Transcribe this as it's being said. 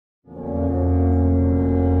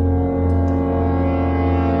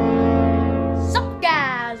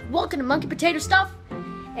welcome to Monkey Potato Stuff,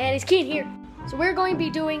 and it's Kien here. So we're going to be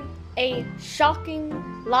doing a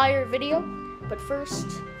shocking liar video, but first,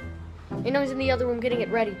 he's in the other room getting it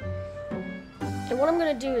ready. And what I'm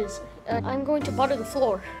going to do is, I'm going to butter the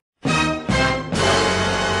floor.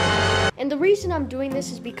 And the reason I'm doing this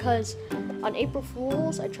is because on April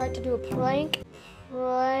Fool's, I tried to do a prank,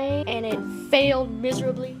 right, and it failed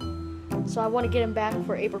miserably. So I want to get him back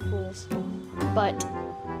for April Fool's, but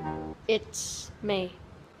it's May.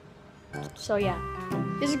 So yeah,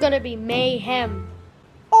 this is gonna be mayhem.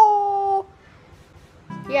 Oh,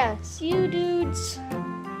 yeah, see you dudes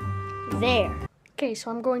there. Okay,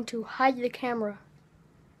 so I'm going to hide the camera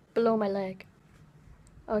below my leg.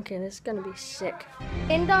 Okay, this is gonna be sick.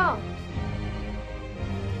 And down.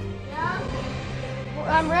 Yeah,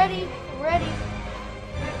 I'm ready.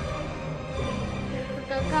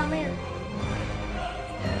 Come in.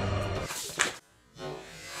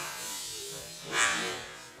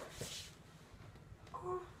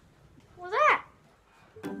 What's that?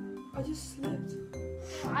 I just slipped.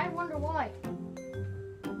 I wonder why.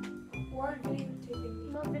 Why are you videotaping me?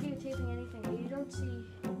 I'm not videotaping anything. You don't see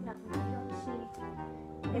nothing. You don't see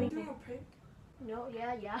anything. A prank? No,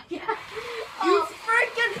 yeah. You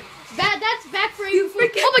freaking! That's back for You April Fool's.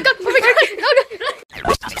 freaking! Oh my god!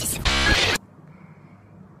 No.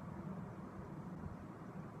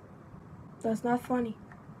 That's not funny.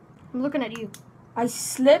 I'm looking at you. I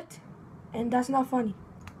slipped, and that's not funny.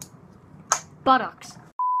 Buttocks.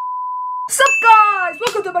 What's up, guys?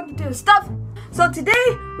 Welcome to Monkeypotatostuff. So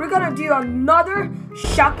today we're gonna do another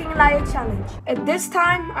shocking liar challenge. And this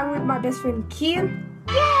time I'm with my best friend Kien.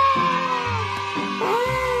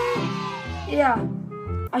 Yeah.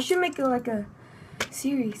 I should make it like a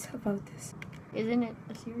series about this. Isn't it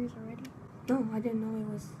a series already? No, I didn't know it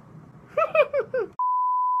was.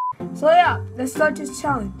 So yeah, let's start this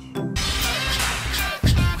challenge.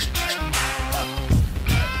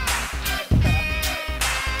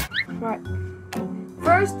 Right.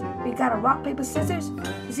 First, we gotta rock, paper, scissors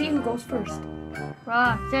to see who goes first.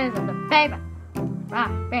 Rock, scissors, paper.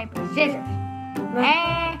 Rock, paper, scissors.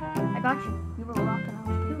 Hey, I got you. You were rocking, I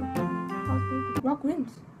was paper. Rock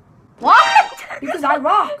wins. What? Because I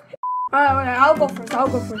rock. Alright, I'll go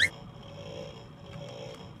first.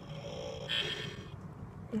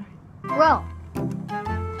 Well,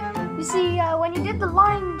 you see, when you did the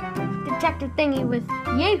line detector thingy with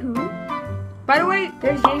Yahoo, By the way,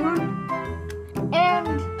 there's Yahoo.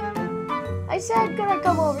 and I said, "Can I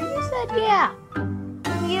come over?" You said, "Yeah."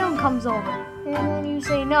 And Yahoo comes over, and then you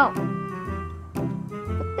say no.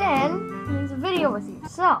 But then there's a video with you,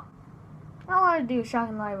 so I want to do a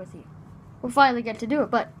shocking lie with you. We'll finally get to do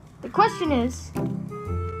it, but the question is,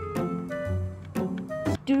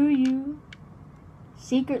 do you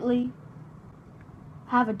secretly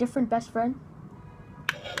have a different best friend?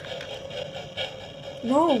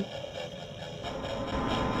 No.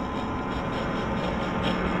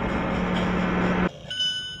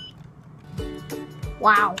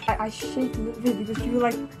 Wow. I shake a little bit because you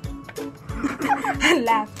like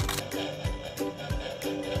laugh.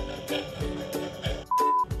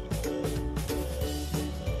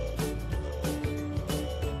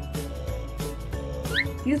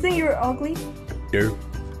 You think you're ugly? No.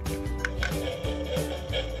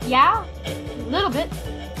 Yeah, a little bit.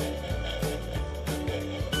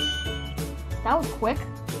 That was quick.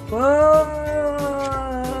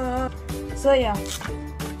 So yeah.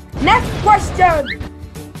 Next question.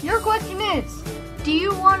 Your question is, do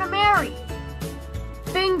you want to marry?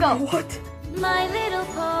 Bingo. What? My little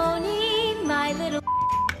pony, my little...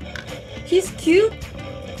 He's cute,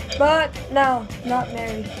 but no, not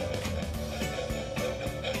married.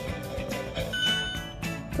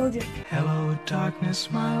 Told you. Hello, darkness,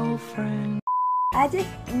 my old friend. I just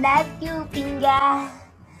love you, finger.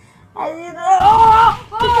 I just...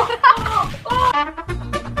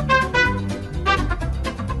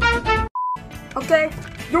 Okay,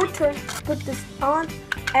 your turn. Put this on.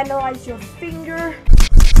 Analyze your finger.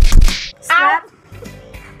 Snap.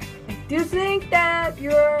 Do you think that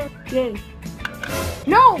you're gay?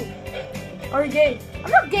 No, Are you gay?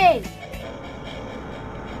 I'm not gay.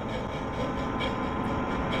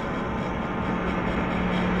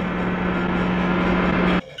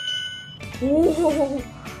 Ooh,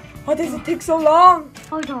 why does it take so long?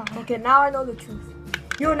 Hold on. Okay, now I know the truth.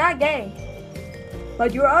 You're not gay,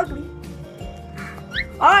 but you're ugly.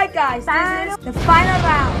 Alright guys, this is the final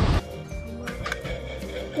round.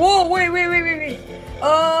 Whoa, wait.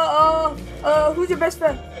 Who's your best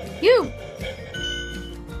friend? You.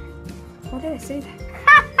 Why did I say that?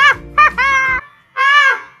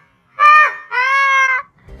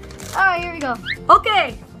 Alright, here we go.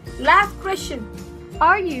 Okay, last question.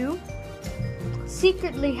 Are you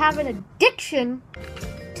secretly have an addiction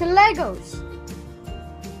to Legos?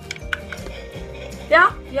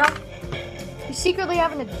 Yeah. You secretly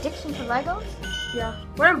have an addiction to Legos? Yeah.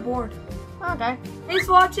 When I'm bored. Okay. Thanks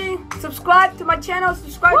for watching. Subscribe to my channel.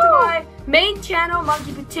 Subscribe to my main channel,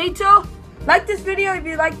 Monkey Potato. Like this video if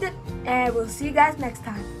you liked it. And we'll see you guys next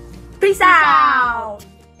time. Peace out.